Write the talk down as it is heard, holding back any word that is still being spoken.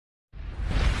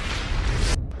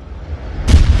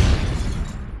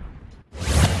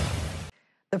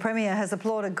The Premier has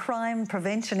applauded crime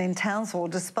prevention in Townsville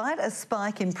despite a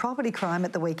spike in property crime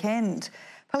at the weekend.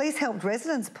 Police helped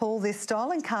residents pull this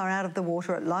stolen car out of the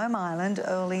water at Loam Island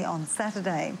early on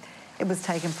Saturday. It was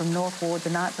taken from North Ward the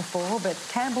night before, but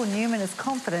Campbell Newman is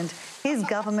confident his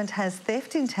government has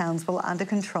theft in Townsville under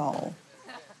control.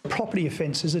 Property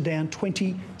offences are down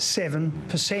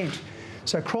 27%.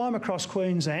 So crime across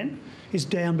Queensland is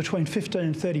down between 15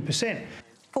 and 30%.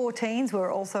 4 teens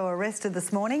were also arrested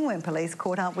this morning when police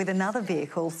caught up with another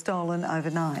vehicle stolen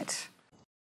overnight.